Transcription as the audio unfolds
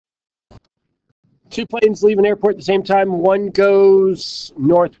Two planes leave an airport at the same time. One goes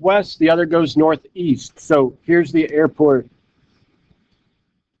northwest, the other goes northeast. So here's the airport.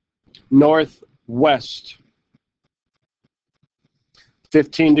 Northwest.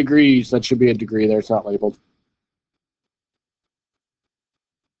 15 degrees. That should be a degree there. It's not labeled.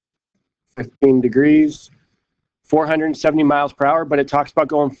 15 degrees. 470 miles per hour, but it talks about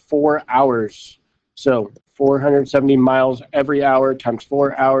going 4 hours. So 470 miles every hour times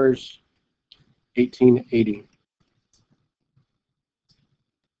 4 hours, 1880.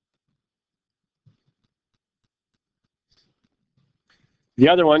 The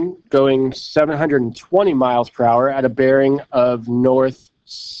other one going 720 miles per hour at a bearing of north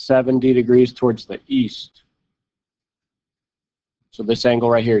 70 degrees towards the east. So this angle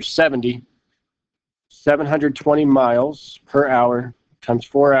right here is 70. 720 miles per hour times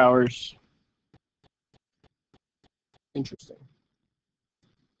 4 hours. Interesting.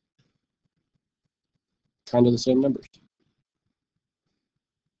 Kind of the same numbers.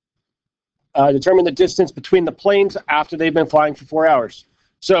 Determine the distance between the planes after they've been flying for 4 hours.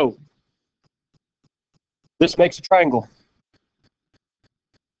 So this makes a triangle.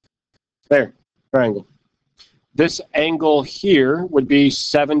 There, triangle. This angle here would be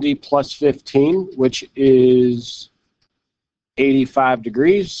 70 plus 15, which is 85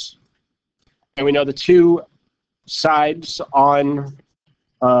 degrees. And we know the two sides on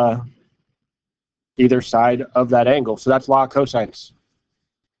either side of that angle. So that's law of cosines.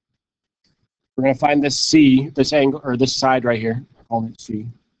 We're going to find this C, this angle, or this side right here. I call it C.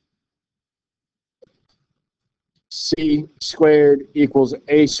 C squared equals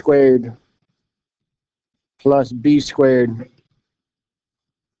A squared plus B squared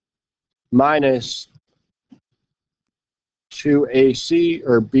minus 2AC,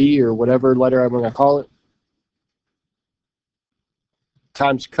 or B, or whatever letter I'm going to call it,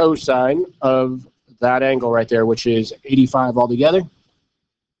 times cosine of that angle right there, which is 85 altogether.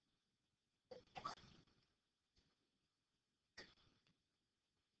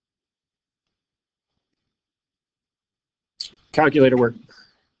 Calculator work.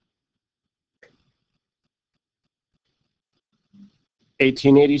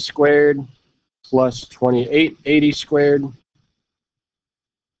 1880 squared plus 2880 squared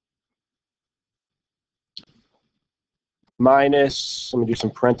minus, let me do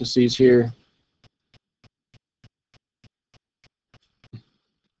some parentheses here,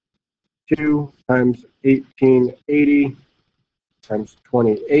 2 times 1880 times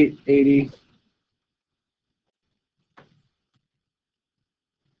 2880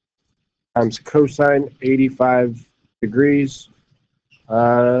 times cosine 85 degrees.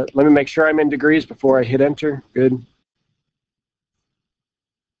 Let me make sure I'm in degrees before I hit enter. Good.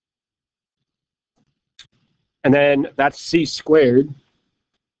 And then that's C squared.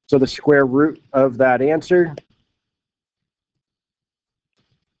 So the square root of that answer,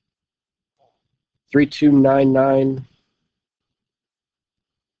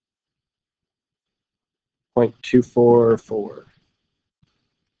 3299.244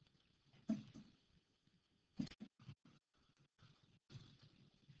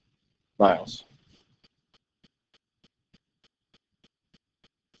 miles.